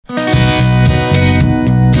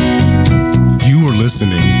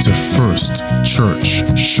First Church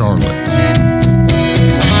Charlotte.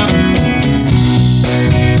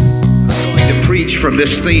 I'm going to preach from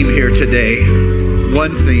this theme here today,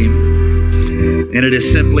 one theme, and it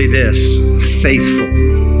is simply this: faithful,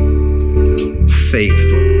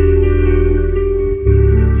 faithful,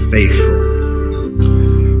 faithful.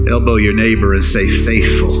 Elbow your neighbor and say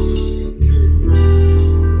faithful.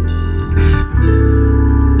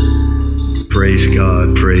 Praise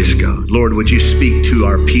God, praise God. Lord, would you speak to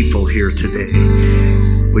our people here today?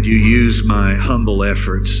 Would you use my humble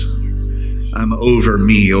efforts? I'm over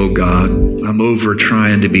me, oh God. I'm over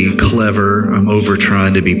trying to be clever. I'm over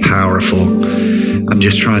trying to be powerful. I'm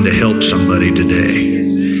just trying to help somebody today.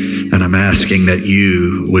 And I'm asking that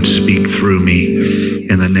you would speak through me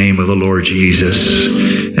in the name of the Lord Jesus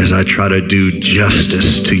as I try to do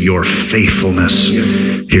justice to your faithfulness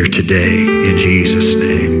here today in Jesus'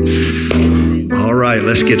 name. All right,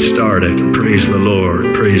 let's get started. Praise the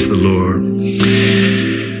Lord. Praise the Lord.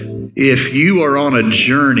 If you are on a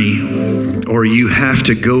journey or you have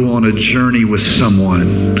to go on a journey with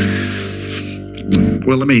someone,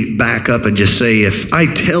 well, let me back up and just say, if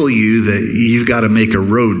I tell you that you've got to make a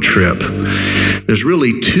road trip, there's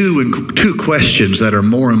really two questions that are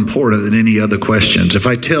more important than any other questions. If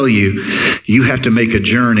I tell you you have to make a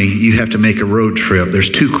journey, you have to make a road trip, there's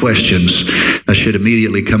two questions that should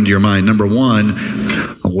immediately come to your mind. Number one,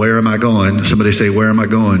 where am I going? Somebody say, where am I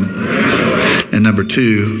going? And number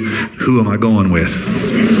two, who am I going with?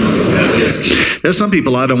 There's some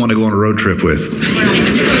people I don't want to go on a road trip with.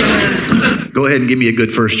 Go ahead and give me a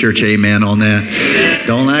good First Church amen on that.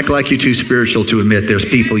 Don't act like you're too spiritual to admit there's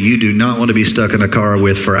people you do not want to be stuck in a car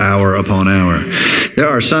with for hour upon hour. There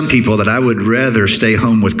are some people that I would rather stay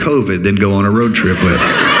home with COVID than go on a road trip with.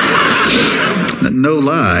 No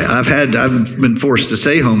lie. I've been forced to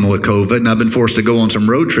stay home with COVID, and I've been forced to go on some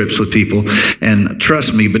road trips with people. And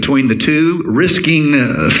trust me, between the two, risking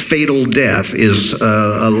fatal death is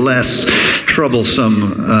a less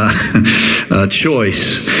troublesome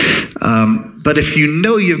choice. But if you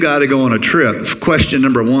know you've got to go on a trip, question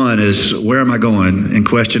number one is, where am I going? And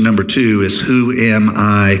question number two is, who am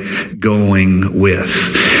I going with?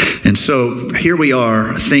 And so here we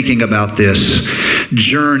are thinking about this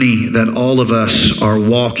journey that all of us are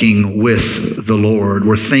walking with the Lord.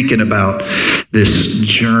 We're thinking about this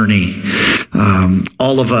journey.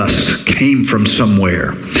 All of us came from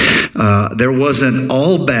somewhere. There wasn't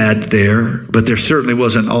all bad there, but there certainly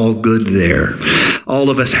wasn't all good there.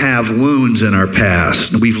 All of us have wounds in our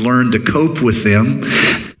past. We've learned to cope with them.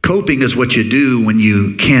 Coping is what you do when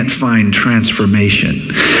you can't find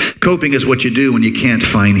transformation. Coping is what you do when you can't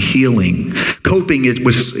find healing. Coping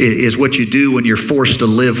is what you do when you're forced to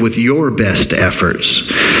live with your best efforts.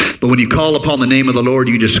 But when you call upon the name of the Lord,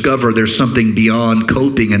 you discover there's something beyond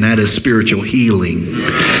coping, and that is spiritual healing.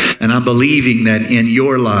 And I'm believing that in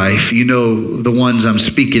your life, you know the ones I'm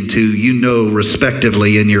speaking to, you know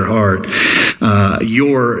respectively in your heart,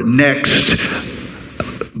 your next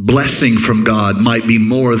blessing from God might be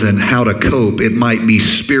more than how to cope. It might be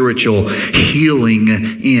spiritual healing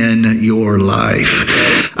in your life.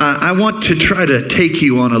 I want to try to take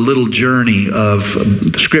you on a little journey of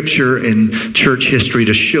scripture and church history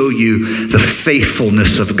to show you the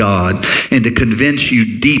faithfulness of God and to convince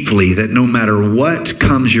you deeply that no matter what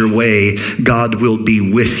comes your way, God will be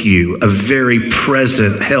with you, a very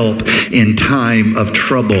present help in time of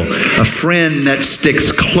trouble. A friend that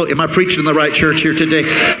sticks close. Am I preaching in the right church here today?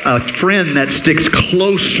 A friend that sticks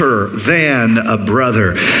closer than a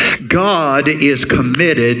brother. God is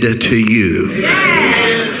committed to you.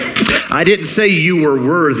 Yes. I didn't say you were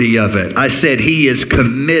worthy of it. I said he is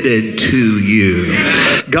committed to you.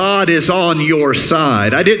 God is on your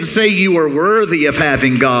side. I didn't say you were worthy of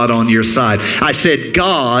having God on your side. I said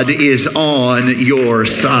God is on your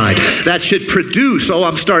side. That should produce,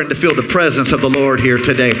 I'm starting to feel the presence of the Lord here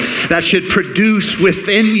today. That should produce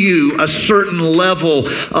within you a certain level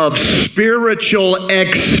of spiritual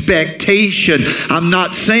expectation. I'm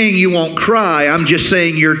not saying you won't cry. I'm just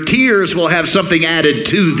saying your tears will have something added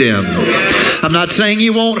to them. I'm not saying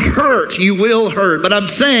you won't hurt. You will hurt. But I'm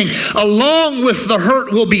saying along with the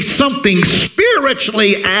hurt will be something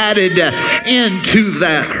spiritually added into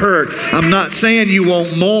that hurt. I'm not saying you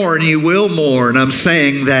won't mourn. You will mourn. I'm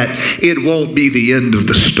saying that it won't be the end of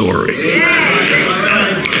the story.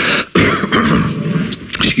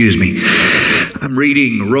 Excuse me. I'm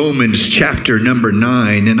reading Romans chapter number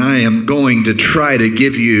 9, and I am going to try to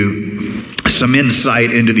give you some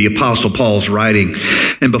insight into the Apostle Paul's writing.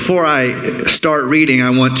 And before I start reading,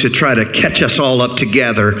 I want to try to catch us all up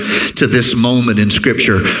together to this moment in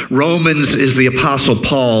Scripture. Romans is the Apostle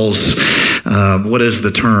Paul's what is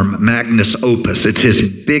the term? Magnus opus. It's his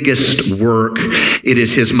biggest work. It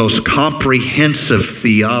is his most comprehensive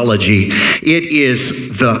theology. It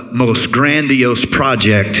is the most grandiose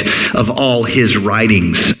project of all his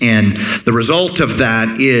writings. And the result of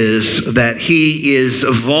that is that he is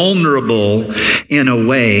vulnerable in a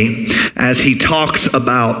way as he talks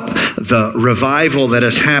about the revival that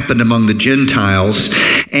has happened among the Gentiles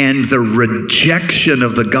and the rejection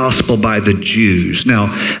of the gospel by the Jews. Now,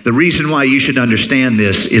 the reason why you should understand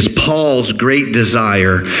this is Paul's great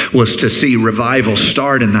desire was to see revival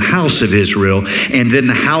start in the house of Israel, and then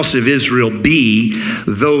the house of Israel be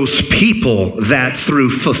those people that through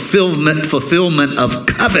fulfillment of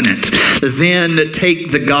covenant then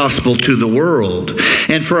take the gospel to the world.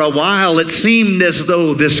 And for a while it seemed as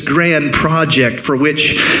though this grand project for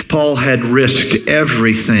which Paul had risked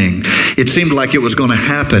everything, it seemed like it was going to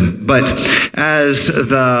happen. But as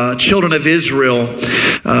the children of Israel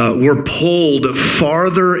were pulled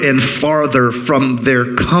farther and farther from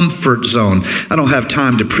their comfort zone, I don't have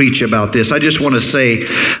time to preach about this. I just want to say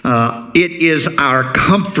it is our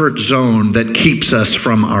comfort zone that keeps us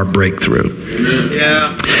from our breakthrough.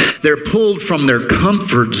 Yeah. They're pulled from their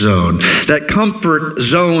comfort zone. That comfort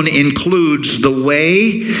zone includes the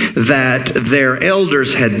way that their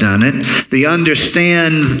elders had done it, the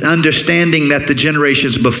understanding that the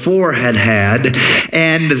generations before had,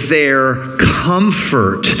 and their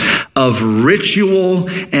comfort of ritual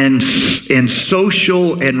and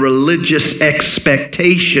social and religious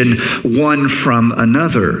expectation one from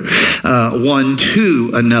another, one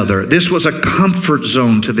to another. This was a comfort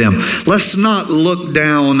zone to them. Let's not look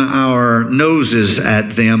down our noses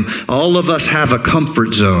at them. All of us have a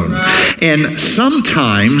comfort zone. And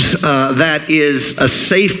sometimes that is a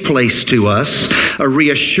safe place to us, a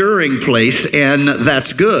reassuring place, and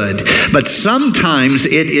that's good. But sometimes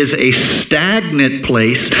it is a stagnant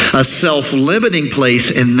place, a self-limiting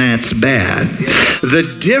place, and that's bad.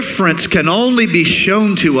 The difference can only be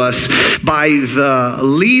shown to us by the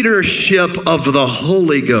leadership of the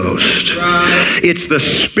Holy Ghost. It's the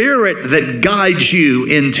Spirit that guides you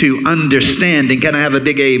into understanding. Can I have a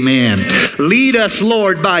big amen? Lead us,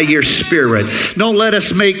 Lord, by your Spirit. Don't let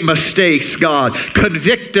us make mistakes, God.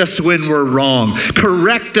 Convict us when we're wrong.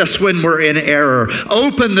 Correct us when we're in error.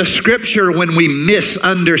 Open the Scripture when we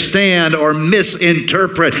misunderstand or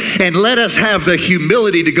misinterpret. And let us have the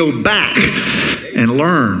humility to go back and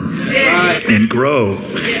learn and grow.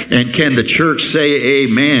 And can the church say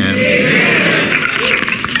amen?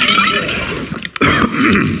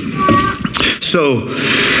 So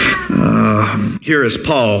here is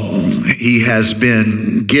Paul. He has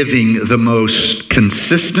been giving the most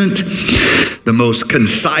consistent, the most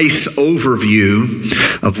concise overview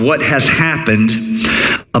of what has happened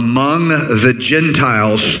among the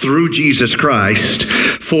Gentiles through Jesus Christ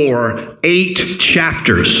for 8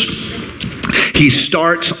 chapters. He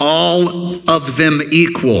starts all of them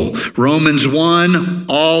equal. Romans 1,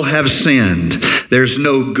 all have sinned. There's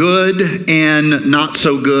no good and not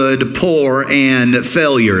so good, poor and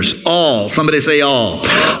failures. All, somebody say all.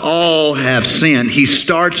 All have sinned. He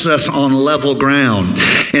starts us on level ground.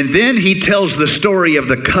 And then he tells the story of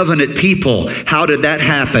the covenant people. How did that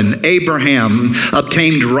happen? Abraham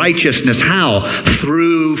obtained righteousness. How?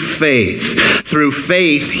 Through faith. Through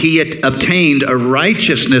faith, he had obtained a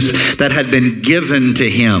righteousness that had been given to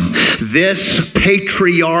him. This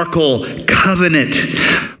patriarchal covenant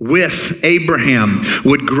with Abraham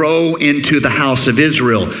would grow into the house of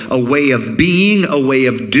Israel, a way of being, a way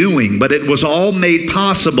of doing. But it was all made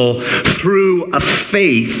possible through a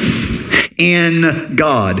faith in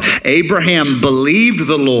God. Abraham believed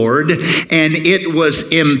the Lord, and it was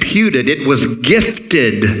imputed, it was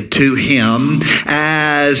gifted to him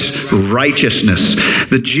as righteousness.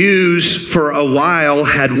 The Jews for a while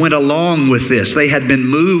had went along with this. They had been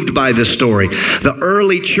moved by the story. The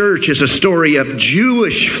early church is a story of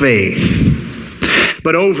Jewish faith.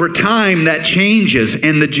 But over time that changes,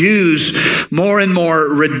 and the Jews more and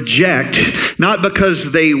more reject, not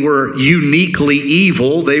because they were uniquely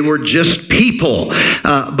evil, they were just people,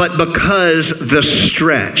 but because the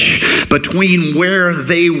stretch between where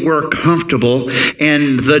they were comfortable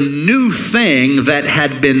and the new thing that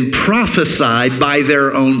had been prophesied by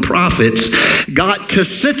their own prophets got to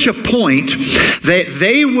such a point that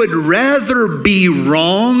they would rather be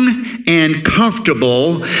wrong and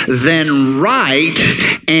comfortable than right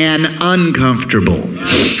and uncomfortable.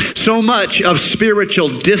 So much of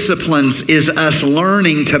spiritual disciplines is us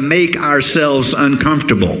learning to make ourselves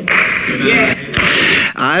uncomfortable. Yes.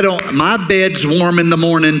 My bed's warm in the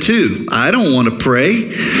morning too. I don't want to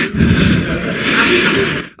pray.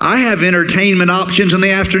 I have entertainment options in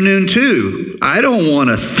the afternoon too. I don't want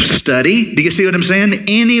to study. Do you see what I'm saying?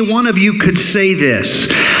 Any one of you could say this.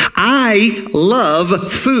 I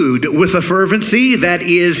love food with a fervency that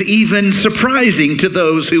is even surprising to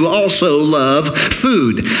those who also love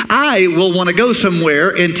food. I will want to go somewhere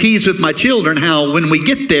and tease with my children how when we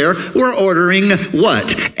get there, we're ordering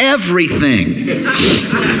what? Everything.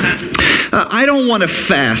 I don't want to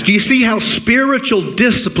fast. Do you see how spiritual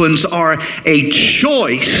disciplines are a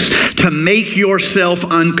choice to make yourself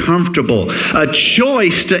uncomfortable? A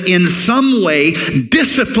choice to in some way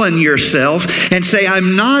discipline yourself and say,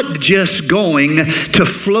 I'm not just going to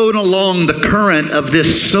float along the current of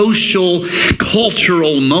this social,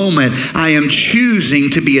 cultural moment. I am choosing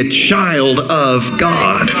to be a child of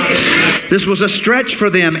God. This was a stretch for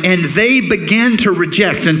them, and they began to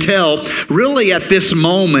reject until really at this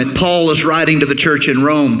moment, Paul is writing to the church in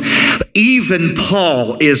Rome. Even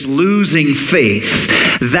Paul is losing faith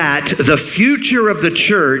that the future of the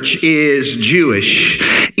church is Jewish.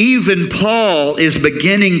 Even Paul is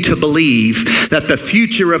beginning to believe that the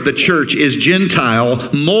future of the church is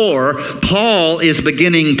Gentile. More, Paul is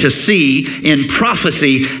beginning to see in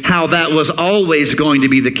prophecy how that was always going to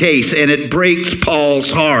be the case, and it breaks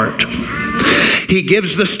Paul's heart. He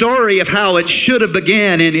gives the story of how it should have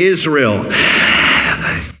began in Israel.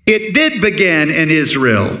 It did begin in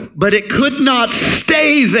Israel, but it could not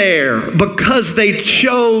stay there because they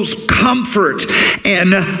chose comfort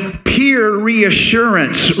and peer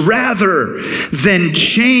reassurance rather than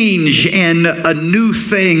change and a new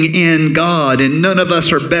thing in God. And none of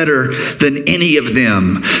us are better than any of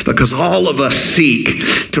them because all of us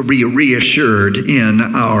seek to be reassured in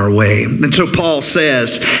our way. And so Paul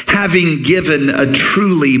says, having given a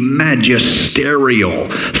truly magisterial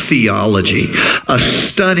theology, a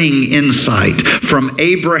stunning insight from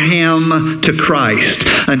Abraham to Christ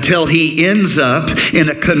until he ends up in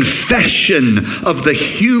a confession of the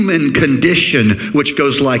human condition, which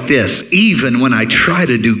goes like this: even when I try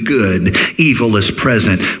to do good, evil is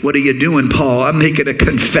present. What are you doing, Paul? I'm making a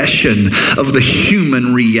confession of the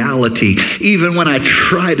human reality. Even when I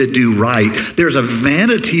try to do right, there's a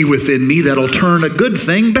vanity within me that'll turn a good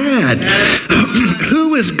thing bad.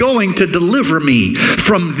 Who is going to deliver me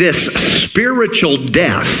from this spiritual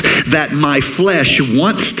death that my flesh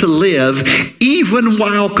wants to live, even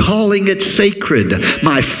while calling it sacred?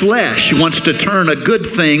 My flesh wants to turn a good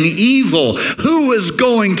thing evil. Who is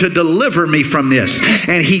going to deliver me from this?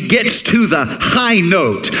 And he gets to the high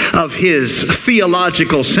note of his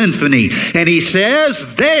theological symphony, and he says,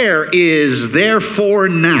 there is therefore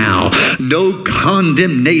now no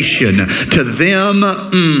condemnation to them.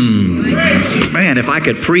 Man, if I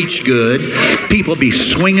could preach good, people be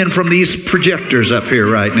swinging from these projectors up here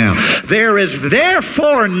right now. There is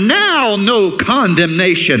therefore now no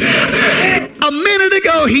condemnation. A minute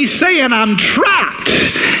ago, he's saying, I'm trapped.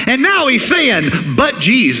 And now he's saying, but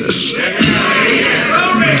Jesus.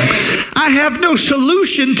 I have no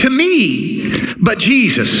solution to me, but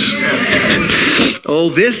Jesus.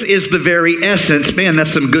 Oh, this is the very essence. Man,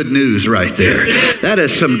 that's some good news right there. That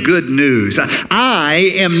is some good news.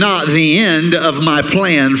 I am not the end of my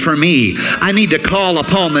plan for me. I need to call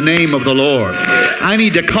upon the name of the Lord. I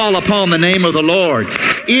need to call upon the name of the Lord.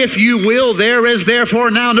 If you will, there is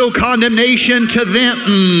therefore now no condemnation to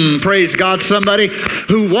them, praise God, somebody,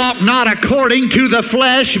 who walk not according to the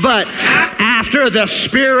flesh, but after the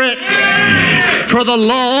Spirit. For the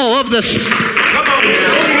law of the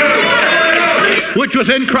which was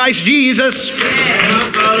in Christ Jesus,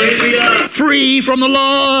 free from the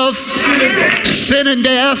law of sin and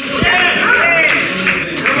death.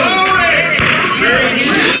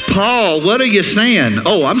 Paul, what are you saying?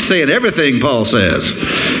 Oh, I'm saying everything Paul says.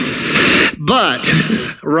 But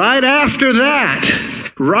right after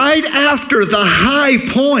that, right after the high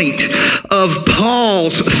point of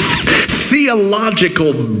Paul's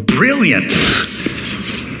theological brilliance,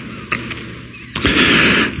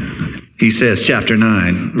 he says, chapter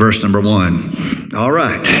 9, verse number 1. All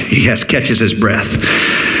right, he catches his breath.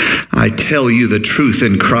 I tell you the truth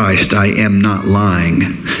in Christ, I am not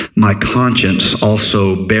lying. My conscience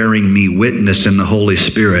also bearing me witness in the Holy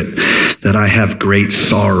Spirit that I have great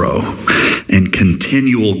sorrow and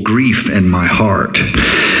continual grief in my heart.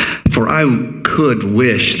 For I could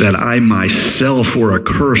wish that I myself were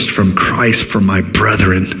accursed from Christ for my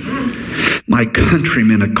brethren, my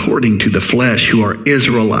countrymen according to the flesh, who are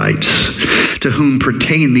Israelites, to whom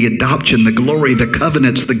pertain the adoption, the glory, the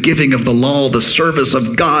covenants, the giving of the law, the service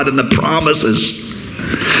of God, and the promises,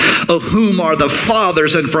 of whom are the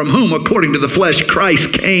fathers, and from whom, according to the flesh,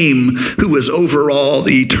 Christ came, who is over all,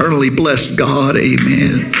 the eternally blessed God.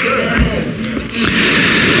 Amen.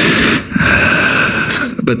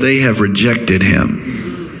 but they have rejected him.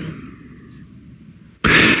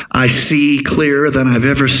 I see clearer than I've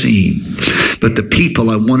ever seen, but the people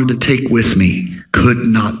I wanted to take with me could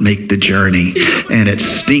not make the journey, and it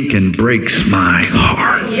stinking breaks my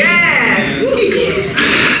heart. Yes.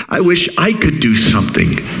 I wish I could do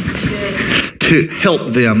something to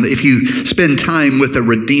help them. If you spend time with a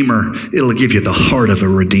redeemer, it'll give you the heart of a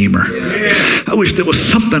redeemer. I wish there was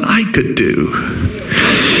something I could do.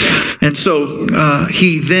 And so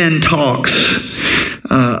he then talks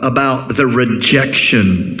about the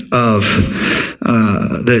rejection of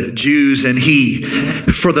the Jews, and he,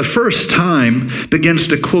 for the first time, begins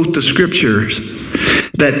to quote the scriptures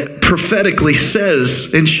that prophetically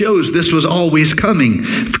says and shows this was always coming.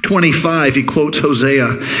 25, he quotes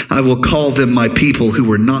Hosea, I will call them my people who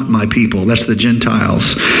were not my people. That's the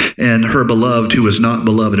Gentiles. And her beloved who was not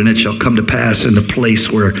beloved. And it shall come to pass in the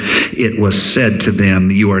place where it was said to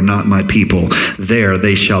them, you are not my people. There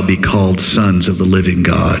they shall be called sons of the living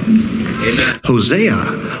God. Amen. Hosea,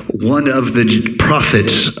 one of the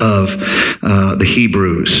prophets of the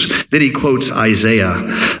Hebrews. Then he quotes Isaiah,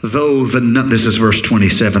 this is verse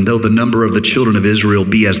 27, though the number of the children of Israel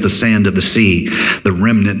be as the sand of the sea, the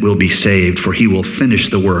remnant will be saved, for he will finish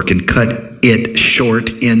the work and cut it short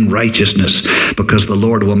in righteousness, because the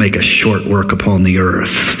Lord will make a short work upon the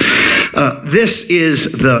earth. This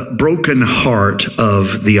is the broken heart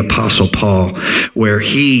of the Apostle Paul, where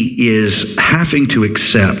he is having to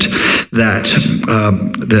accept that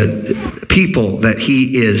the people that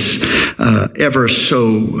he is ever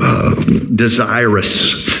so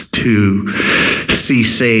desirous to see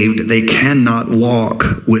saved, they cannot walk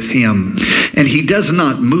with him. And he does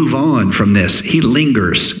not move on from this. He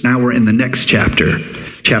lingers. Now we're in the next chapter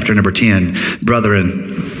number 10.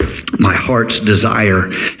 Brethren, my heart's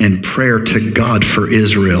desire and prayer to God for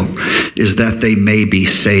Israel is that they may be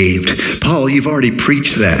saved. Paul, you've already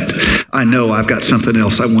preached that. I know I've got something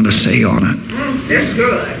else I want to say on it. That's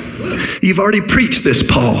good. You've already preached this,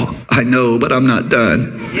 Paul. I know, but I'm not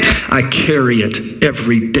done. I carry it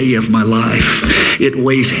every day of my life. It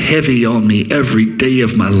weighs heavy on me every day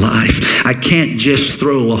of my life. I can't just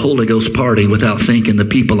throw a Holy Ghost party without thinking the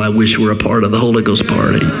people I wish were a part of the Holy Ghost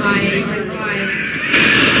party.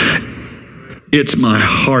 It's my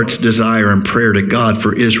heart's desire and prayer to God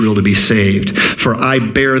for Israel to be saved. For I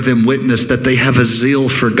bear them witness that they have a zeal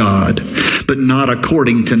for God, but not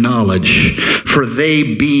according to knowledge. For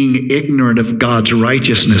they, being ignorant of God's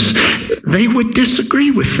righteousness, they would disagree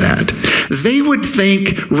with that. They would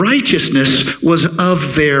think righteousness was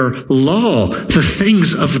of their law, the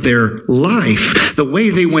things of their life, the way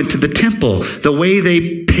they went to the temple, the way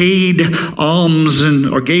they paid alms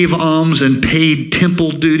or gave alms and paid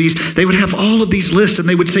temple duties. They would have all of these lists, and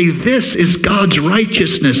they would say, this is God's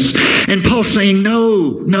righteousness. And Paul's saying,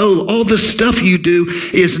 no, all the stuff you do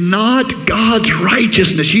is not God's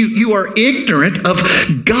righteousness. You are ignorant of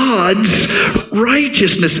God's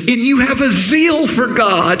righteousness, and you have a zeal for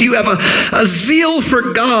God. You have a zeal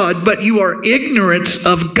for God, but you are ignorant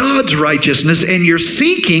of God's righteousness, and you're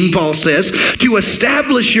seeking, Paul says, to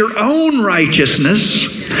establish your own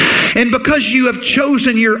righteousness. And because you have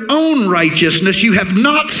chosen your own righteousness, you have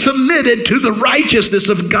not submitted to the righteousness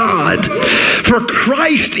of God. For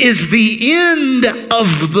Christ is the end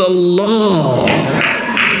of the law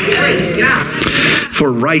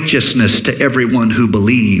for righteousness to everyone who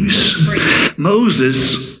believes.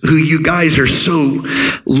 Moses, who you guys are so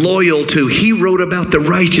loyal to, he wrote about the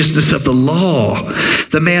righteousness of the law.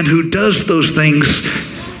 The man who does those things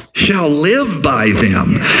shall live by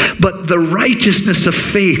them. But the righteousness of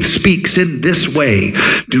faith speaks in this way.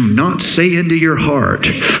 Do not say into your heart,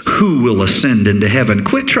 who will ascend into heaven?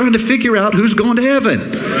 Quit trying to figure out who's going to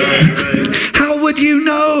heaven. How would you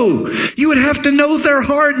know? You would have to know their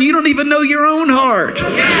heart, and you don't even know your own heart.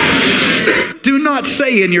 Do not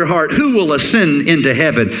say in your heart, who will ascend into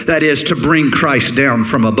heaven? That is, to bring Christ down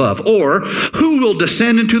from above. Or, who will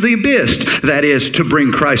descend into the abyss? That is, to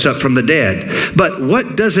bring Christ up from the dead. But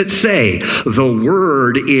what does it say? The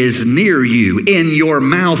word is near you, in your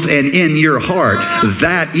mouth and in your heart.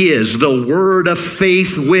 That is the word of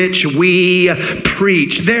faith which we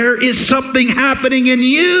preach. There is something happening in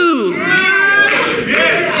you.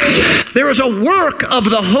 There is a work of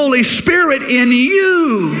the Holy Spirit in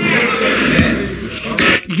you.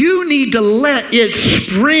 You need to let it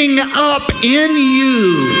spring up in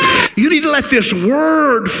you. You need to let this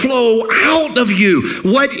word flow out of you.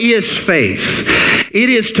 What is faith? It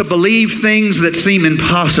is to believe things that seem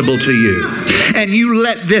impossible to you. And you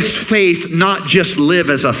let this faith not just live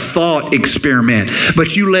as a thought experiment,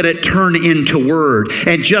 but you let it turn into word.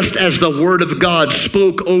 And just as the word of God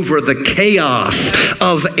spoke over the chaos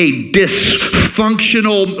of a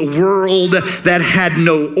dysfunctional world that had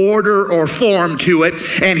no order or form to it,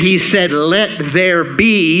 and he said, let there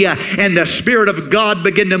be, and the Spirit of God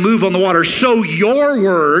began to move on the water. So your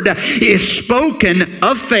word is spoken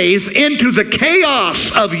of faith into the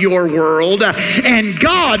chaos of your world, and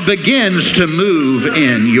God begins to move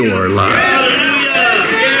in your life.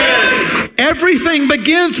 Everything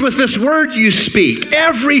begins with this word you speak.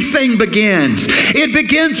 Everything begins. It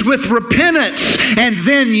begins with repentance. And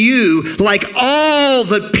then you, like all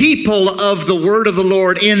the people of the word of the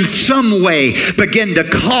Lord, in some way begin to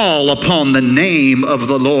call upon the name of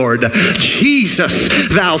the Lord. Jesus,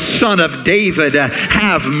 thou son of David,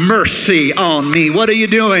 have mercy on me. What are you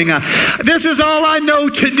doing? This is all I know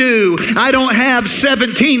to do. I don't have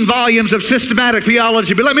 17 volumes of systematic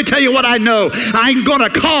theology, but let me tell you what I know. I'm going to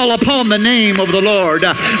call upon the name of the Lord.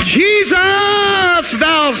 Jesus,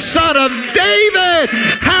 thou son of David,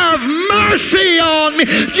 have mercy on me.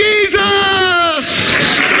 Jesus!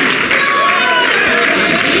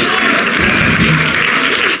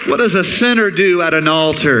 What does a sinner do at an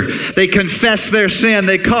altar? They confess their sin.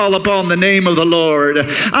 They call upon the name of the Lord.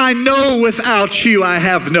 I know without you I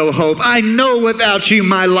have no hope. I know without you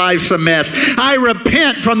my life's a mess. I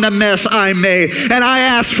repent from the mess I made, and I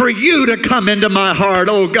ask for you to come into my heart,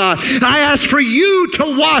 oh God. I ask for you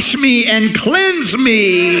to wash me and cleanse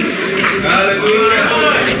me.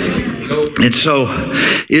 Hallelujah. And so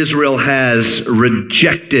Israel has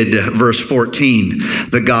rejected, verse 14,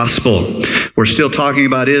 the gospel. We're still talking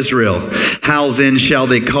about Israel. How then shall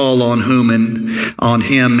they call on him in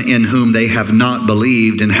whom they have not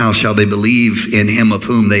believed? And how shall they believe in him of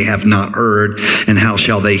whom they have not heard? And how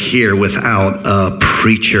shall they hear without a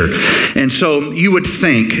preacher? And so you would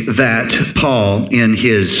think that Paul, in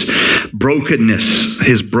his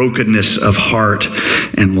brokenness of heart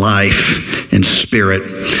and life and spirit,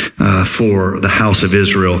 for the house of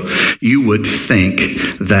Israel, you would think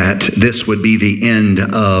that this would be the end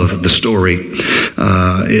of the story.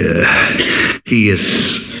 He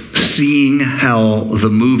is seeing how the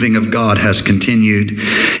moving of God has continued,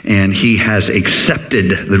 and he has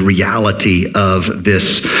accepted the reality of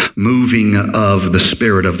this moving of the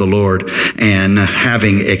Spirit of the Lord. And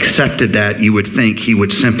having accepted that, you would think he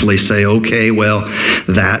would simply say, okay, well,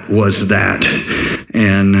 that was that.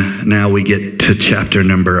 And now we get to chapter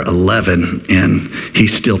number 11, and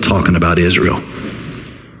he's still talking about Israel.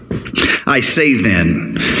 I say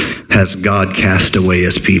then, has God cast away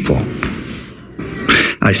his people?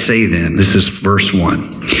 I say then, this is verse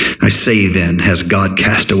 1. I say then, has God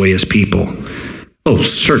cast away his people? Oh,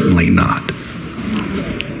 certainly not.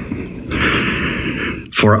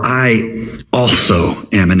 For I also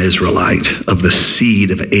am an Israelite of the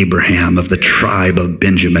seed of Abraham, of the tribe of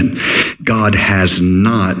Benjamin. God has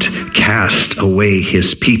not cast away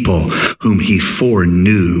his people whom he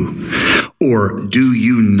foreknew. Or do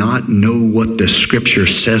you not know what the scripture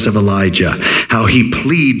says of Elijah, how he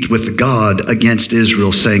pleads with God against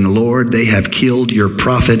Israel, saying, Lord, they have killed your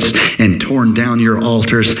prophets and torn down your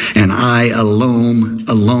altars, and I alone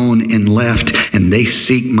am left, and they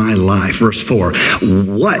seek my life. Verse 4,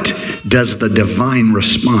 what does the divine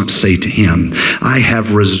response say to him? I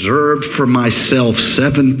have reserved for myself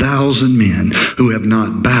 7,000 men who have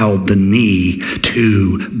not bowed the knee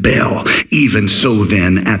to Baal. Even so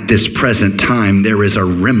then, at this present time, there is a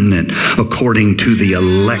remnant according to the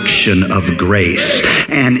election of grace.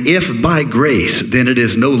 And if by grace, then it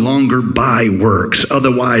is no longer by works.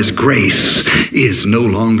 Otherwise, grace is no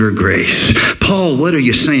longer grace. Paul, what are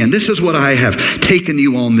you saying? This is what I have taken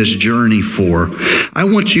you on this journey for. I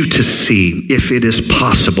want you to see, if it is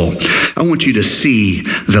possible, I want you to see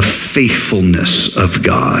the faithfulness of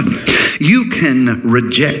God. You can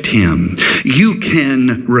reject him. You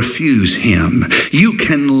can refuse him. You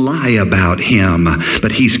can lie about him,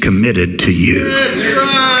 but he's committed to you. That's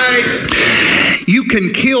right. You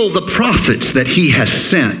can kill the prophets that he has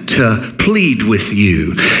sent to plead with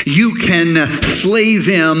you. You can slay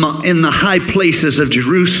them in the high places of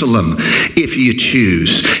Jerusalem if you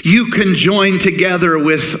choose. You can join together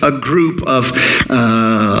with a group of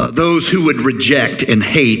those who would reject and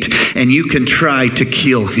hate, and you can try to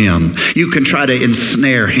kill him. You can try to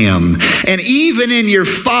ensnare him. And even in your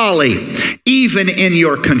folly, even in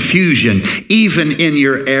your confusion, even in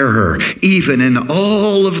your error, even in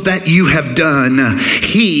all of that you have done,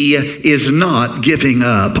 he is not giving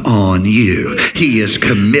up on you. He is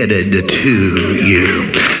committed to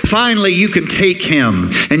you. Finally, you can take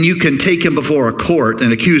him and you can take him before a court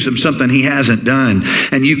and accuse him something he hasn't done,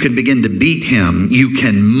 and you can begin to beat him. You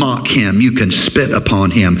can mock him. You can spit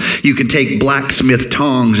upon him. You can take blacksmith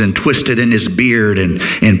tongs and twist it in his beard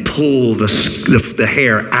and pull the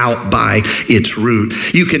hair out by its root.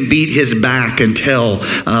 You can beat his back until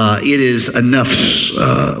it is enough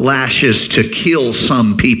lashes to kill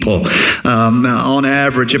some people. On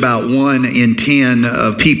average, about 1 in 10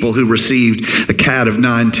 of people who received a cat of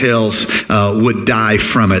 9 tails would die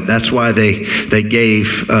from it. That's why they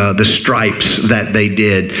gave the stripes that they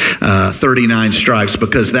did, 39 stripes,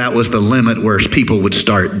 because that was the limit where people would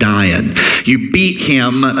start dying. You beat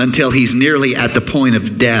him until he's nearly at the point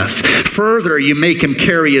of death. Further, you make him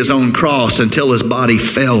carry his own cross until his body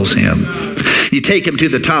fails him. You take him to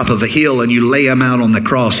the top of a hill and you lay him out on the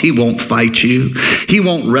cross. He won't fight you. He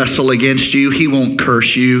won't wrestle against you. He won't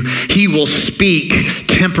curse you. He will speak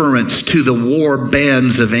temperance to the war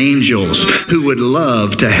bands of angels who would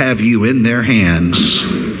love to have you in their hands.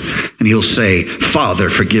 And he'll say, Father,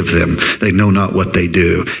 forgive them. They know not what they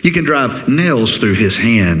do. You can drive nails through his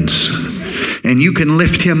hands. And you can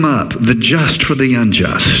lift him up, the just for the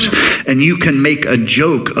unjust. And you can make a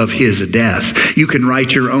joke of his death. You can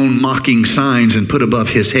write your own mocking signs and put above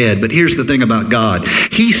his head. But here's the thing about God.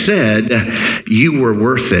 He said you were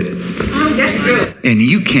worth it. And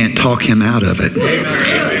you can't talk him out of it.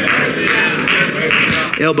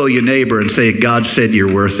 Elbow your neighbor and say, God said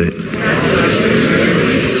you're worth it.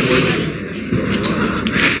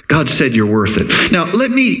 God said you're worth it. Now,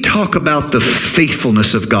 let me talk about the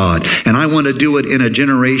faithfulness of God. And I want to do it in a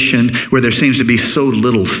generation where there seems to be so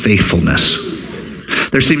little faithfulness.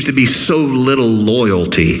 There seems to be so little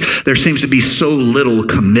loyalty. There seems to be so little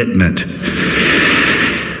commitment.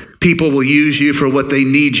 People will use you for what they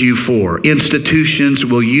need you for. Institutions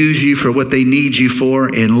will use you for what they need you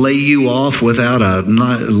for and lay you off without a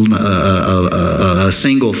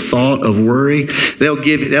single thought of worry.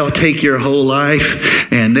 They'll take your whole life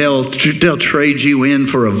and they'll trade you in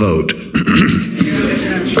for a vote.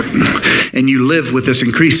 And you live with this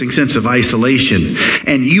increasing sense of isolation,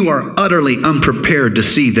 and you are utterly unprepared to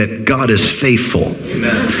see that God is faithful.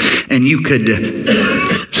 Amen. And you could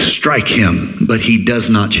strike him, but he does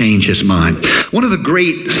not change his mind. One of the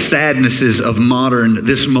great sadnesses of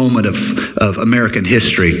this moment of American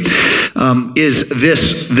history is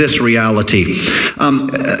this reality.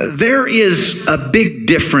 There is a big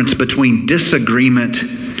difference between disagreement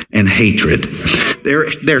and hatred.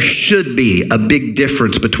 There should be a big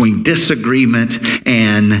difference between disagreement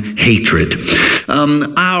and hatred.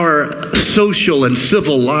 Our social and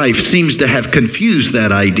civil life seems to have confused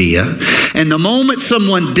that idea. And the moment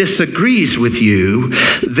someone disagrees with you,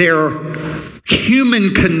 their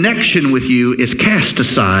human connection with you is cast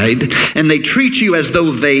aside, and they treat you as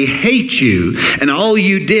though they hate you, and all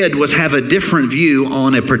you did was have a different view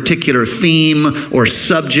on a particular theme or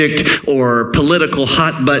subject or political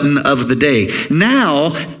hot button of the day. Now,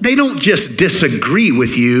 they don't just disagree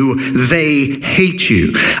with you, they hate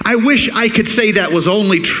you. I wish I could say that was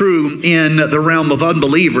only true in the realm of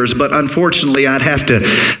unbelievers, but unfortunately, I'd have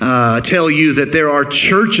to tell you that there are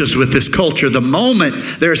churches with this culture. The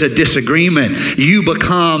moment there's a disagreement, you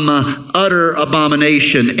become utter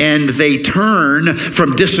abomination, and they turn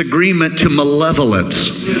from disagreement to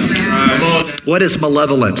malevolence. What is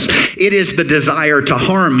malevolence? It is the desire to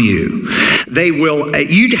harm you.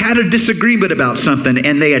 You had a disagreement about something,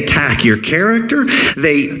 and they attack your character.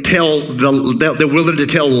 They're willing to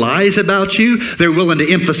tell lies about you. They're willing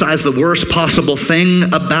to emphasize the worst possible thing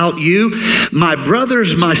about you. My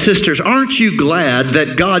brothers, my sisters, aren't you glad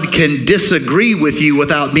that God can disagree with you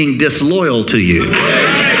without being disloyal to you?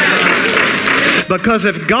 Because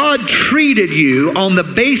if God treated you on the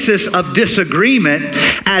basis of disagreement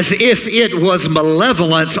as if it was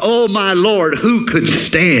malevolence, oh my Lord, who could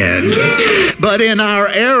stand? But in our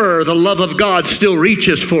error, the love of God still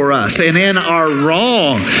reaches for us. And in our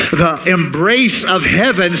wrong, the embrace of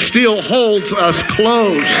heaven still holds us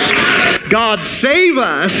close. God save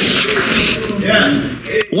us.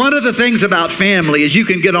 One of the things about family is you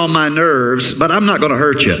can get on my nerves, but I'm not going to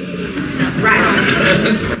hurt you.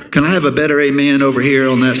 Can I have a better amen over here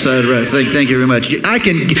on that side? Right. Thank you very much.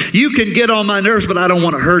 You can get on my nerves, but I don't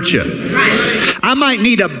want to hurt you. I might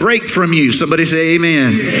need a break from you. Somebody say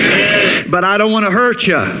amen. But I don't want to hurt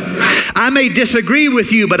you. I may disagree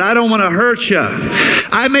with you, but I don't want to hurt you.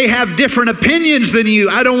 I may have different opinions than you.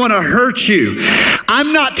 I don't want to hurt you.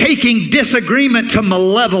 I'm not taking disagreement to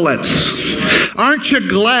malevolence. Aren't you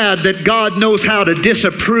glad that God knows how to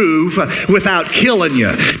disapprove without killing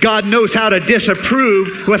you? God knows how to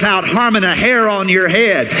disapprove without harming a hair on your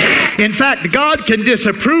head. In fact, God can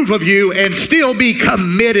disapprove of you and still be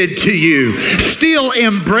committed to you, still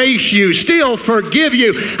embrace you, still forgive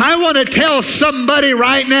you. I want to tell somebody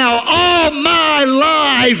right now, all my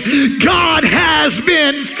life, God has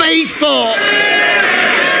been faithful.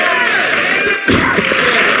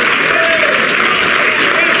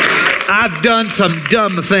 I've done some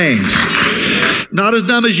dumb things. Not as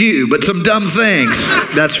dumb as you, but some dumb things.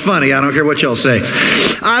 That's funny. I don't care what y'all say.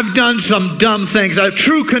 I've done some dumb things.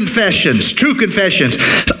 True confessions.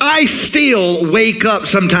 I still wake up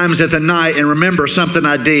sometimes at the night and remember something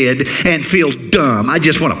I did and feel dumb. I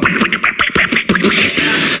just want to...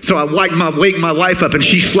 So I wake my wife up and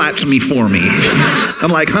she slaps me for me.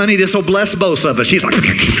 I'm like, honey, this will bless both of us. She's like...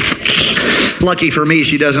 Lucky for me,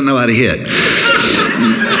 she doesn't know how to hit.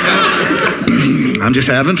 I'm just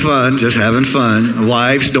having fun.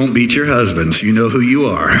 Wives, don't beat your husbands. You know who you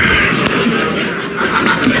are.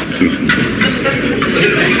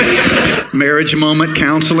 Marriage moment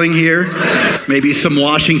counseling here. Maybe some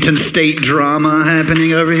Washington State drama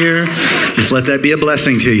happening over here. Just let that be a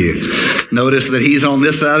blessing to you. Notice that he's on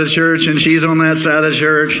this side of the church and she's on that side of the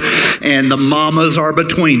church, and the mamas are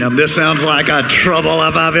between them. This sounds like a trouble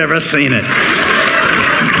if I've ever seen it.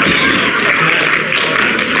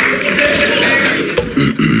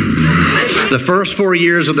 The first 4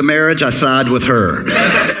 years of the marriage, I side with her.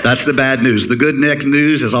 That's the bad news. The good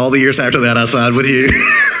news is all the years after that, I side with you.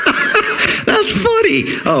 That's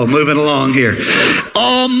funny. Oh, moving along here.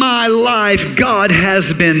 All my life, God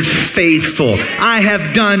has been faithful. I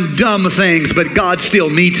have done dumb things, but God still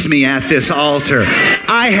meets me at this altar.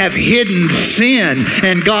 I have hidden sin,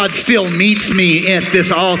 and God still meets me at this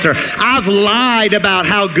altar. I've lied about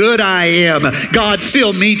how good I am. God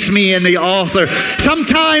still meets me in the altar.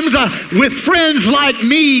 Sometimes with friends like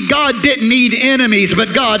me, God didn't need enemies,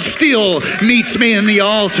 but God still meets me in the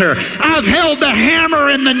altar. I've held the hammer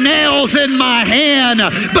and the nails in my hand,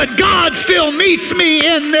 but God still meets me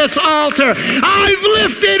in this altar. I've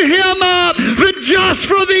lifted him up, the just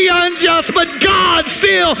for the unjust, but God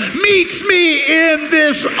still meets me in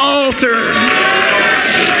this altar.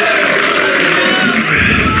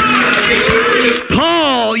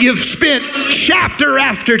 Paul, you've spent chapter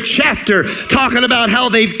after chapter talking about how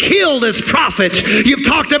they've killed his prophets. You've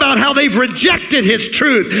talked about how they've rejected his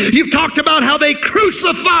truth. You've talked about how they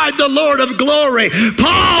crucified the Lord of glory.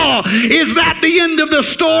 Paul, is that the end of the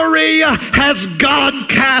story? Has God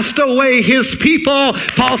cast away his people?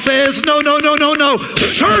 Paul says, no.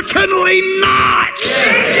 Certainly not.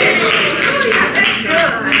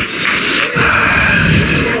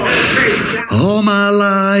 All my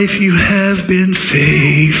life you have been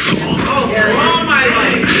faithful.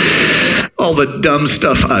 All the dumb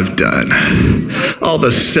stuff I've done, all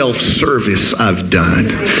the self-service I've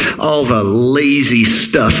done, all the lazy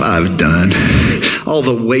stuff I've done, all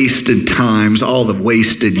the wasted times, all the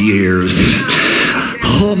wasted years.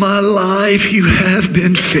 All my life you have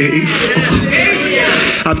been faithful.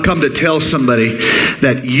 I've come to tell somebody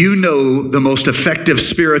that you know the most effective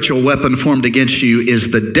spiritual weapon formed against you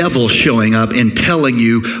is the devil showing up and telling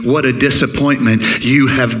you what a disappointment you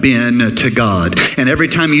have been to God. And every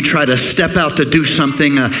time you try to step out to do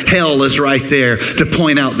something, hell is right there to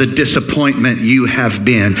point out the disappointment you have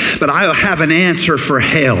been. But I have an answer for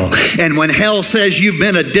hell. And when hell says you've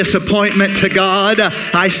been a disappointment to God,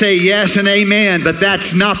 I say yes and amen. But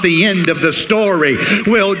that's not the end of the story.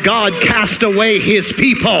 Will God cast away his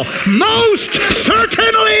people? Most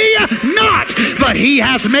certainly not. But he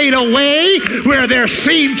has made a way where there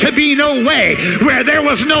seemed to be no way. Where there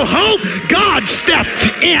was no hope, God stepped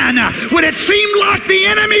in. When it seemed like the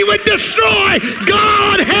enemy would destroy,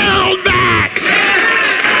 God held back.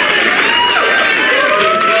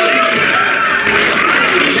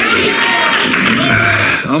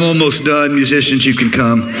 I'm almost done. Musicians, you can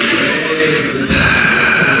come.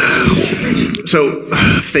 So,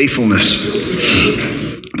 faithfulness.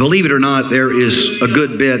 Believe it or not, there is a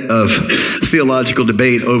good bit of theological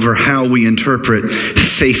debate over how we interpret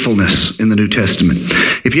faithfulness in the New Testament.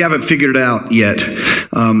 If you haven't figured it out yet,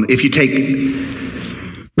 if you take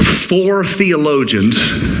 4 theologians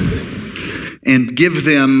and give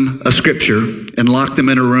them a scripture and lock them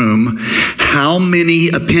in a room, how many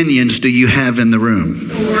opinions do you have in the room?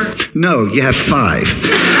 4. No, you have 5,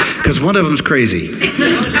 because one of them's crazy.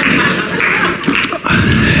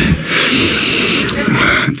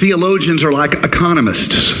 Theologians are like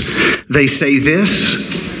economists. They say this,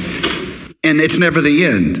 and it's never the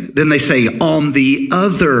end. Then they say, on the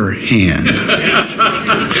other hand.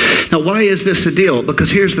 Now, why is this a deal? Because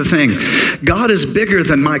here's the thing. God is bigger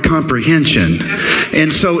than my comprehension.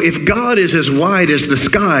 And so if God is as wide as the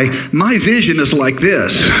sky, my vision is like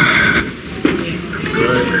this.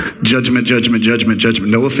 Judgment, judgment, judgment,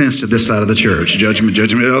 judgment. No offense to this side of the church. Judgment,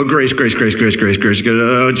 judgment. Oh, grace, grace, grace, grace, grace, grace.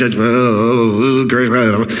 Oh, judgment. Oh, grace.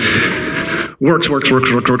 Works,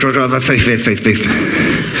 faith, faith, faith.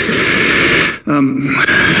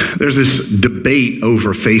 There's this debate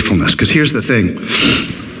over faithfulness, because here's the thing.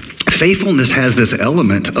 Faithfulness has this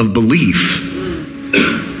element of belief.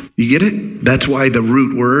 You get it? That's why the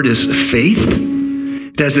root word is faith.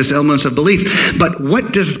 It has this element of belief. But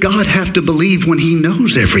what does God have to believe when he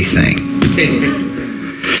knows everything?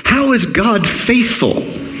 How is God faithful?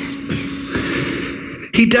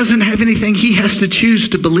 He doesn't have anything he has to choose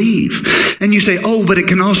to believe. And you say, oh, but it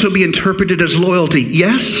can also be interpreted as loyalty.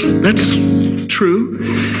 Yes, that's true.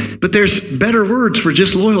 But there's better words for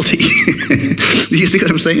just loyalty. Do you see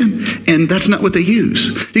what I'm saying? And that's not what they use.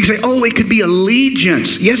 You can say, oh, it could be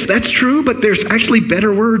allegiance. Yes, that's true, but there's actually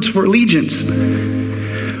better words for allegiance.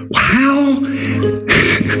 How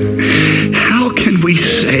can we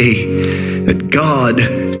say that God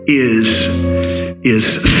is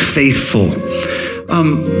faithful? I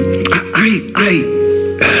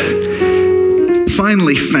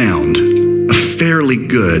finally found a fairly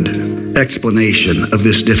good explanation of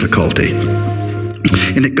this difficulty.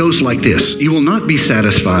 And it goes like this. You will not be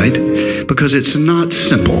satisfied because it's not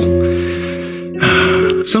simple.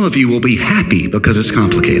 Some of you will be happy because it's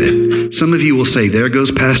complicated. Some of you will say, there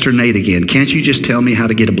goes Pastor Nate again. Can't you just tell me how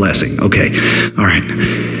to get a blessing? Okay, all right.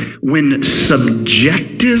 When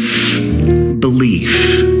subjective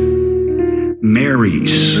belief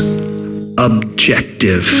marries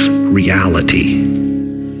objective reality,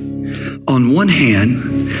 on one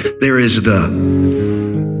hand, there is the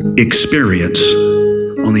experience.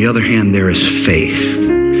 On the other hand, there is faith.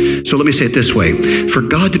 So let me say it this way. For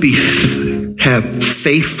God to be have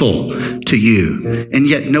faithful to you and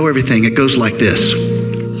yet know everything, it goes like this.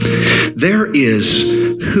 There is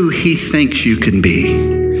who he thinks you can be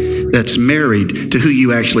that's married to who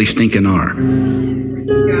you actually stinking are.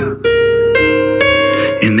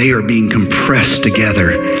 And they are being compressed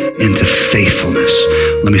together into faithfulness.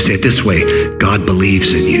 Let me say it this way. God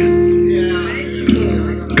believes in you.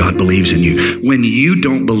 God believes in you. When you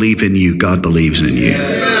don't believe in you, God believes in you.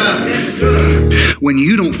 When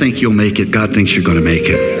you don't think you'll make it, God thinks you're going to make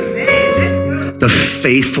it. The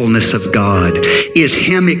faithfulness of God is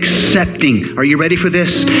him accepting, are you ready for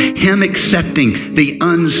this? Him accepting the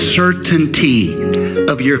uncertainty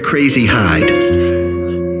of your crazy hide.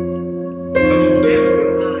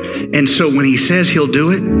 And so when he says he'll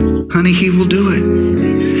do it, honey, he will do it.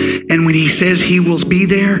 And when he says he will be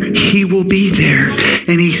there, he will be there.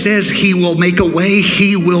 And he says he will make a way,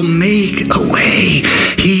 he will make a way.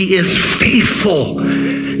 He is faithful.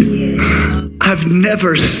 I've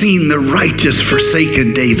never seen the righteous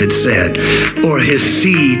forsaken, David said, or his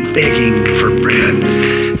seed begging for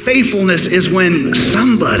bread. Faithfulness is when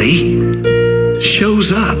somebody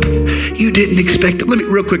shows up. You didn't expect it. Let me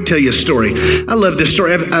real quick tell you a story. I love this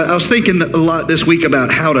story. I was thinking a lot this week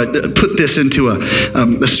about how to put this into a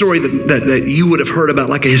story that you would have heard about,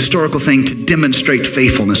 like a historical thing to demonstrate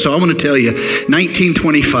faithfulness. So I want to tell you,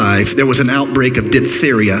 1925, there was an outbreak of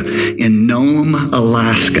diphtheria in Nome,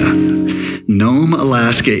 Alaska. Nome,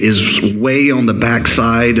 Alaska is way on the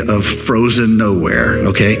backside of frozen nowhere,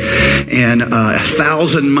 okay? And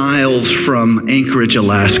 1,000 miles from Anchorage,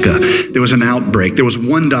 Alaska, there was an outbreak. There was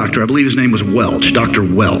one doctor, I believe his name was Welch, Dr.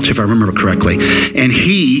 Welch, if I remember correctly, and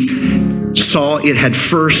he saw it had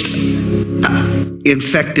first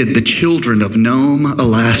infected the children of Nome,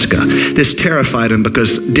 Alaska. This terrified him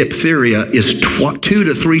because diphtheria is 2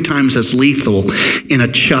 to 3 times as lethal in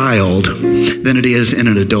a child than it is in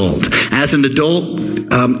an adult. As an adult,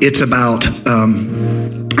 it's about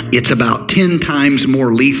 10 times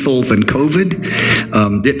more lethal than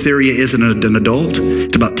COVID. Diphtheria isn't an adult.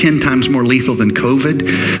 It's about 10 times more lethal than COVID.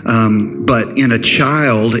 But in a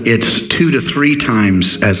child, it's 2 to 3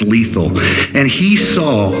 times as lethal. And he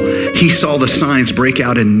saw the signs break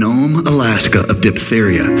out in Nome, Alaska of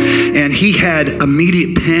diphtheria. And he had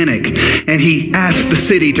immediate panic. And he asked the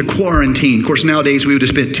city to quarantine. Of course, nowadays we would have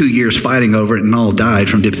spent 2 years fighting over it and all died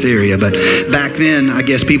from diphtheria. But back then, I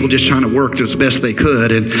guess people just trying to work as best they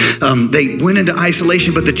could. And they went into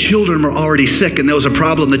isolation, but the children were already sick, and there was a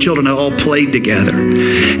problem. The children had all played together.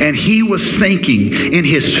 And he was thinking in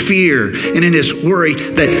his fear and in his worry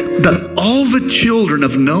that all the children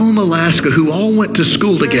of Nome, Alaska, who all went to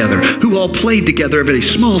school together, who all played together in a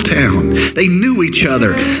small town, they knew each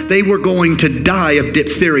other. They were going to die of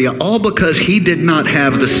diphtheria, all because he did not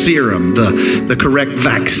have the serum, the correct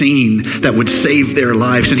vaccine that would save their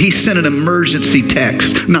lives. And he sent an emergency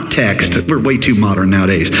we're way too modern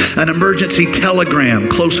nowadays, an emergency telegram,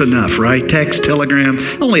 close enough, right? Text, telegram,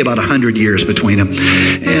 only about 100 years between them.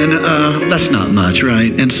 And that's not much,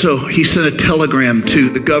 right? And so he sent a telegram to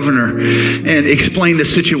the governor and explained the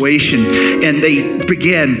situation. And the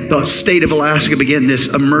state of Alaska began this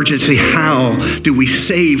emergency. How do we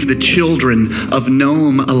save the children of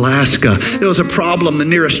Nome, Alaska? There was a problem. The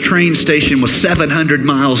nearest train station was 700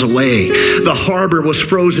 miles away. The harbor was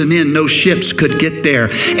frozen in. No ships could get there.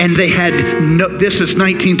 And they had this is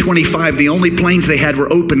 1925. The only planes they had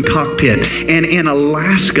were open cockpit. And in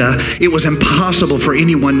Alaska, it was impossible for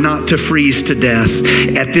anyone not to freeze to death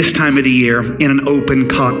at this time of the year in an open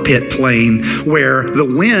cockpit plane where the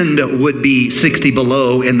wind would be 60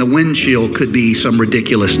 below and the wind chill could be some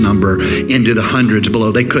ridiculous number into the hundreds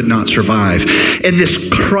below. They could not survive. And this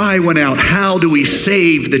cry went out, how do we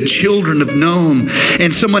save the children of Nome?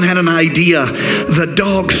 And someone had an idea. The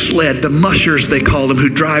dog sled, the mushers they call them, who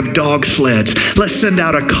drive dog sleds. Let's send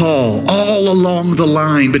out a call all along the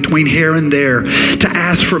line between here and there to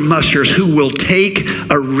ask for mushers who will take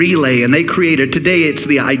a relay. And they created, today it's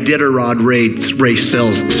the Iditarod race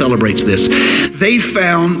celebrates this. They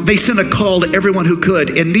sent a call to everyone who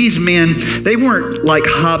could. And these men, they weren't like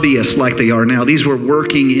hobbyists like they are now. These were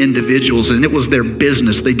working individuals, and it was their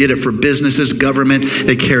business. They did it for businesses, government.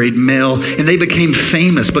 They carried mail, and they became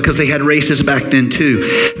famous because they had races back then too.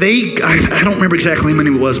 I don't remember exactly how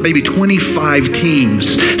many it was, maybe 25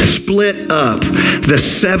 teams split up the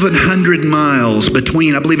 700 miles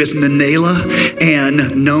between, I believe it's Nanala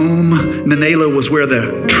and Nome. Nanala was where the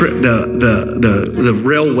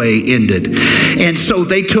railway ended. And so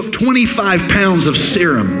they took 25 pounds of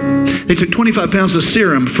serum. They took 25 pounds of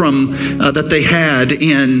serum from that they had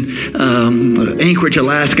in Anchorage,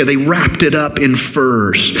 Alaska. They wrapped it up in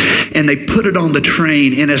furs and they put it on the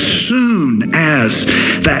train. And as soon as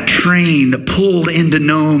that train pulled into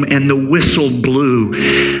Nome and the whistle blew,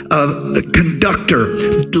 the conductor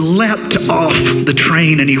leapt off the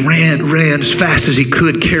train and he ran as fast as he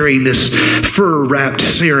could carrying this fur-wrapped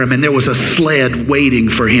serum. And there was a sled waiting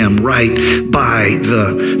for him right by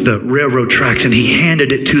the railroad tracks. And he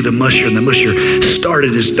handed it to the musher, and the musher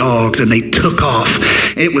started his dogs and they took off.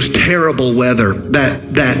 And it was terrible weather,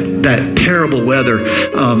 that terrible weather.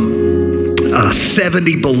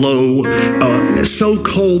 70 below, so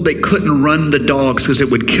cold they couldn't run the dogs because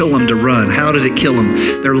it would kill them to run. How did it kill them?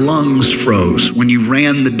 Their lungs froze when you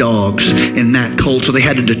ran the dogs in that cold, so they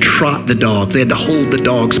had to trot the dogs. They had to hold the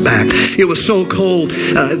dogs back. It was so cold.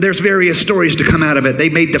 There's various stories to come out of it. They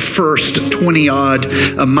made the first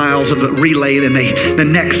 20-odd miles of the relay, and the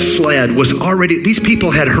next sled was already, these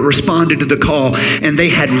people had responded to the call, and they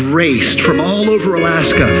had raced from all over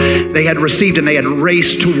Alaska. They had received, and they had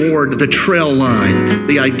raced toward the trail line,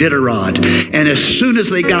 the Iditarod. And as soon as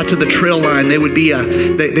they got to the trail line, they would be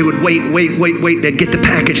they would wait. They'd get the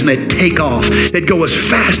package and they'd take off. They'd go as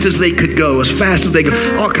fast as they could go, as fast as they could.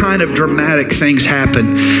 All kind of dramatic things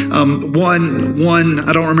happen. One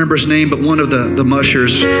I don't remember his name, but one of the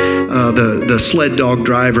mushers, the sled dog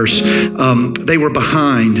drivers, they were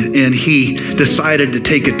behind, and he decided to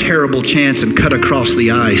take a terrible chance and cut across the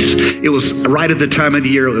ice. It was right at the time of the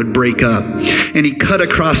year it would break up, and he cut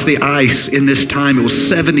across the ice. In this time, it was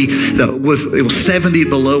 70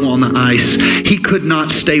 below on the ice. He could not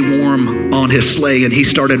stay warm on his sleigh, and he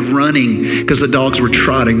started running because the dogs were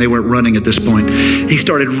trotting. They weren't running at this point. He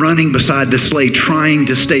started running beside the sleigh, trying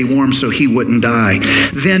to stay warm so he wouldn't die.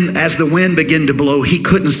 Then, as the wind began to blow, he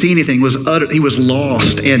couldn't see anything. He was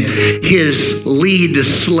lost, and his lead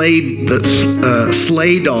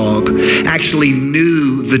sleigh dog actually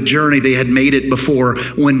knew the journey. They had made it before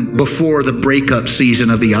the breakup season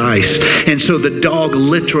of the ice. And so the dog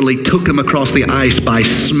literally took him across the ice by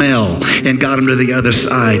smell and got him to the other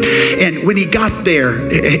side. And when he got there,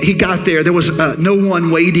 there was no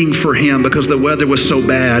one waiting for him because the weather was so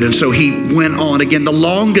bad. And so he went on again. The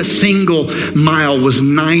longest single mile was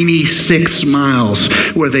 96 miles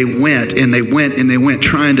where they went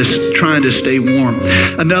trying to stay warm.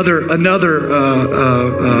 Another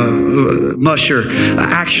musher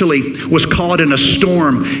actually was caught in a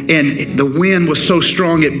storm, and the wind wind was so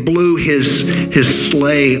strong it blew his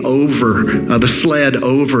sleigh over, the sled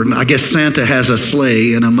over. And I guess Santa has a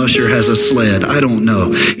sleigh and a musher has a sled. I don't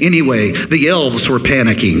know. Anyway, the elves were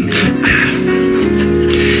panicking.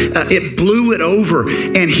 It blew it over,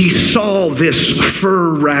 and he saw this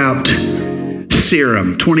fur-wrapped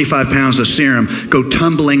serum, 25 pounds of serum, go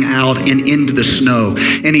tumbling out and into the snow.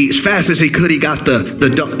 And he, as fast as he could, he got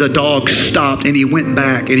the dog stopped, and he went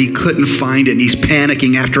back, and he couldn't find it. And he's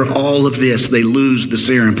panicking. After all of this, they lose the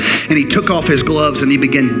serum. And he took off his gloves, and he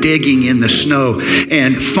began digging in the snow.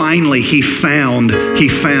 And finally, he found,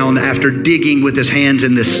 after digging with his hands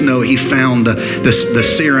in the snow, he found the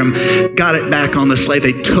serum, got it back on the sleigh.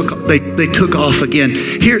 They took off again.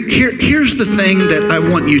 Here's the thing that I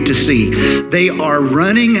want you to see. They are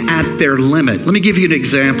running at their limit. Let me give you an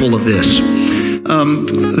example of this.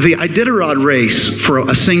 The Iditarod race for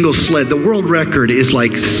a single sled, the world record is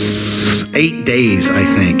like 8 days, I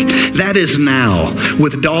think. That is now,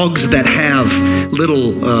 with dogs that have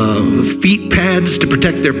little feet pads to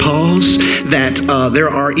protect their paws, that there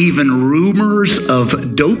are even rumors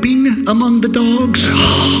of doping among the dogs.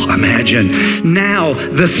 Oh, imagine. Now,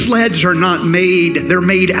 the sleds are not made, they're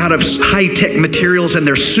made out of high-tech materials, and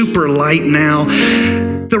they're super light now.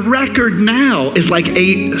 The record now is like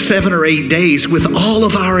 7 or 8 days with all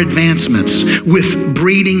of our advancements, with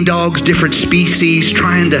breeding dogs, different species,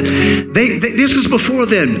 trying to, this was before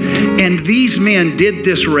then. And these men did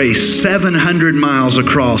this race 700 miles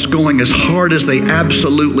across, going as hard as they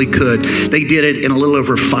absolutely could. They did it in a little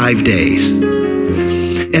over 5 days.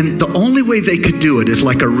 And the only way they could do it is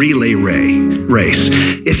like a relay race.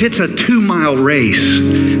 If it's a 2-mile race,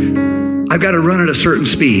 I've got to run at a certain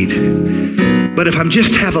speed. But if I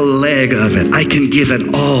just have a leg of it, I can give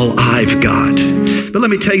it all I've got. But let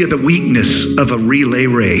me tell you the weakness of a relay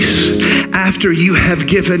race. After you have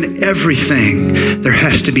given everything, there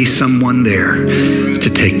has to be someone there to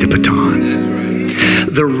take the baton.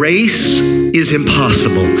 The race is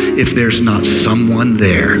impossible if there's not someone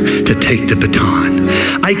there to take the baton.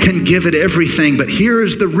 I can give it everything, but here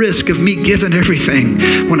is the risk of me giving everything.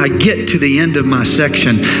 When I get to the end of my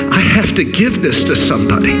section, I have to give this to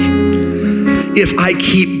somebody. If I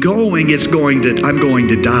keep going, I'm going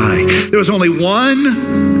to die. There was only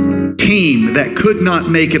one team that could not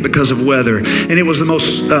make it because of weather, and it was the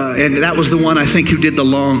most, and that was the one I think who did the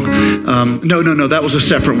long. No, that was a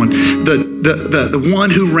separate one. The one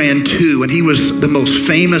who ran 2, and he was the most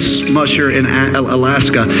famous musher in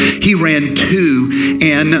Alaska. He ran 2,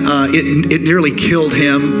 and it nearly killed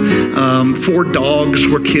him. 4 dogs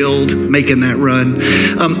were killed making that run.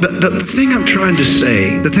 The thing I'm trying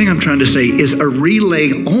to say is a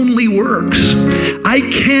relay only works. I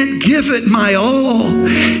can't give it my all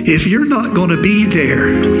if you're not going to be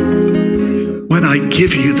there when I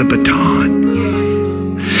give you the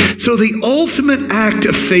baton. So the ultimate act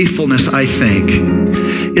of faithfulness, I think,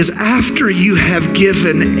 is after you have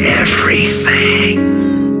given everything.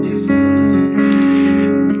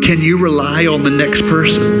 Can you rely on the next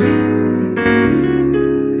person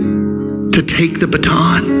to take the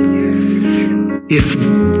baton?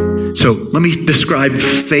 So let me describe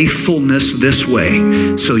faithfulness this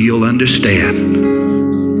way so you'll understand.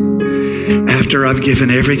 After I've given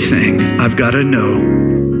everything, I've got to know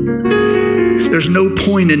there's no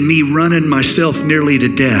point in me running myself nearly to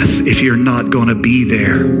death if you're not going to be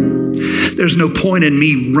there. There's no point in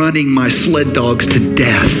me running my sled dogs to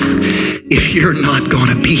death if you're not going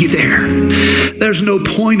to be there. There's no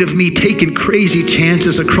point of me taking crazy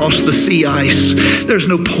chances across the sea ice. There's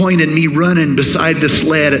no point in me running beside the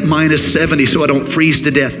sled at -70 so I don't freeze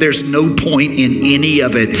to death. There's no point in any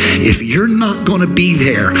of it if you're not going to be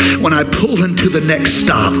there when I pull into the next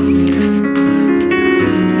stop.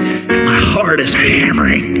 And my heart is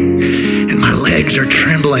hammering, and my legs are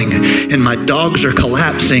trembling, and my dogs are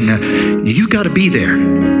collapsing. You got to be there.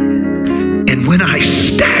 And when I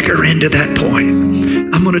stagger into that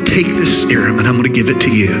point, I'm going to take this serum and I'm going to give it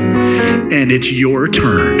to you. And it's your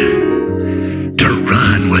turn to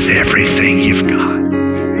run with everything you've got.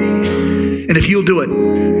 And if you'll do it,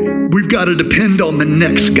 we've got to depend on the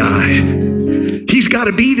next guy. He's got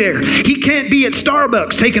to be there. He can't be at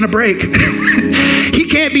Starbucks taking a break. He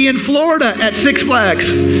can't be in Florida at Six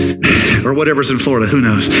Flags or whatever's in Florida. Who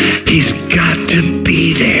knows? He's got to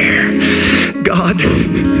be there. God,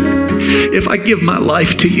 if I give my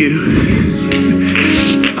life to you,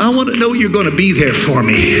 I want to know you're going to be there for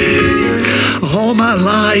me. All my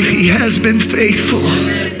life, he has been faithful.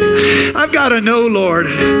 I've got to know, Lord,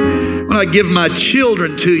 When I give my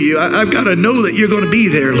children to you, I've got to know that you're going to be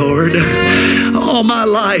there, Lord. All my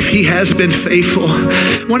life, he has been faithful.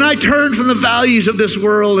 When I turn from the values of this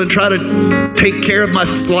world and try to take care of my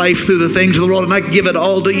life through the things of the world, and I give it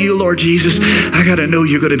all to you, Lord Jesus, I got to know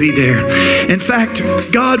you're going to be there. In fact,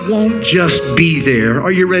 God won't just be there.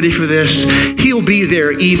 Are you ready for this? He'll be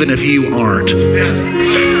there even if you aren't.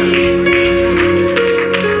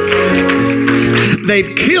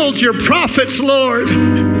 They've killed your prophets, Lord.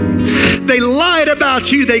 They lied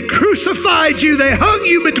about you. They crucified you. They hung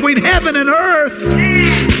you between heaven and earth.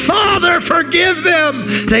 Father, forgive them.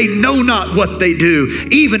 They know not what they do.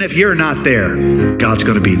 Even if you're not there, God's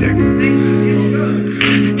going to be there.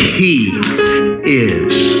 He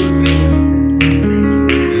is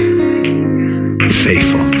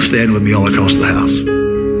faithful. Stand with me all across the house.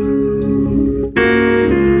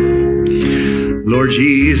 Lord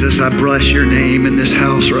Jesus, I bless your name in this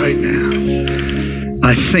house right now.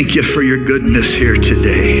 I thank you for your goodness here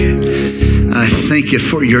today. I thank you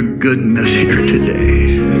for your goodness here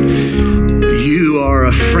today. You are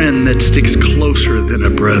a friend that sticks closer than a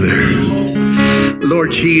brother.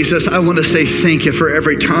 Lord Jesus, I want to say thank you for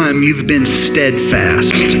every time you've been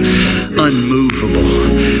steadfast,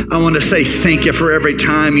 unmovable. I want to say thank you for every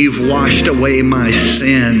time you've washed away my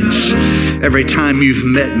sins, every time you've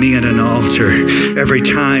met me at an altar, every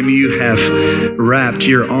time you have wrapped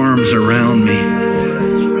your arms around me.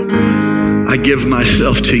 I give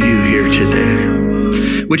myself to you here today.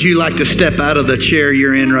 Would you like to step out of the chair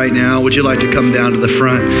you're in right now? Would you like to come down to the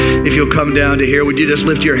front? If you'll come down to here, would you just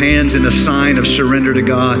lift your hands in a sign of surrender to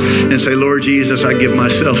God and say, Lord Jesus, I give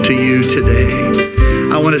myself to you today.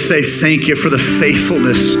 I want to say thank you for the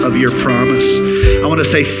faithfulness of your promise. I want to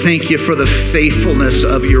say thank you for the faithfulness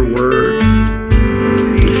of your word.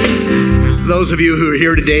 Those of you who are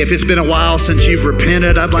here today, if it's been a while since you've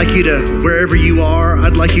repented, I'd like you to, wherever you are,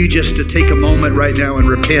 I'd like you just to take a moment right now and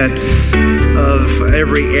repent of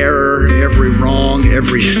every error, every wrong,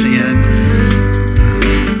 every sin.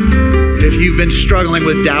 If you've been struggling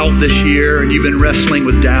with doubt this year and you've been wrestling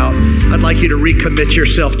with doubt, I'd like you to recommit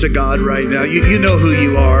yourself to God right now. You know who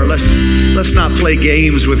you are. Let's not play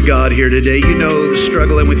games with God here today. You know the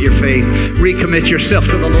struggling with your faith. Recommit yourself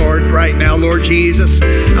to the Lord right now. Lord Jesus,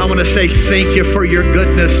 I want to say thank you for your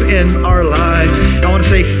goodness in our lives. I want to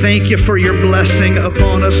say thank you for your blessing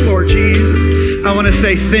upon us, Lord Jesus. I want to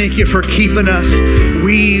say thank you for keeping us.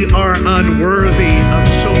 We are unworthy of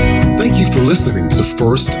so much. Thank you for listening to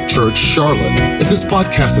First Church Charlotte. If this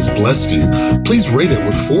podcast has blessed you, please rate it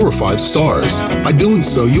with 4 or 5 stars. By doing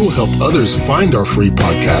so, you will help others find our free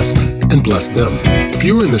podcast and bless them. If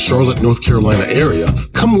you're in the Charlotte, North Carolina area,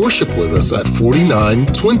 come worship with us at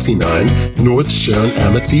 4929 North Sharon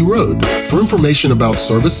Amity Road. For information about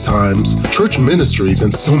service times, church ministries,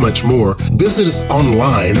 and so much more, visit us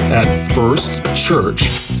online at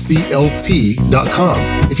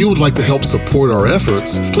firstchurchclt.com. If you would like to help support our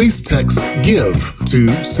efforts, please text GIVE to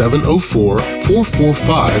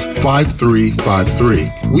 704-445-5353.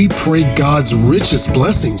 We pray God's richest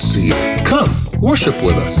blessings to you. Come, worship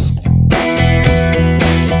with us.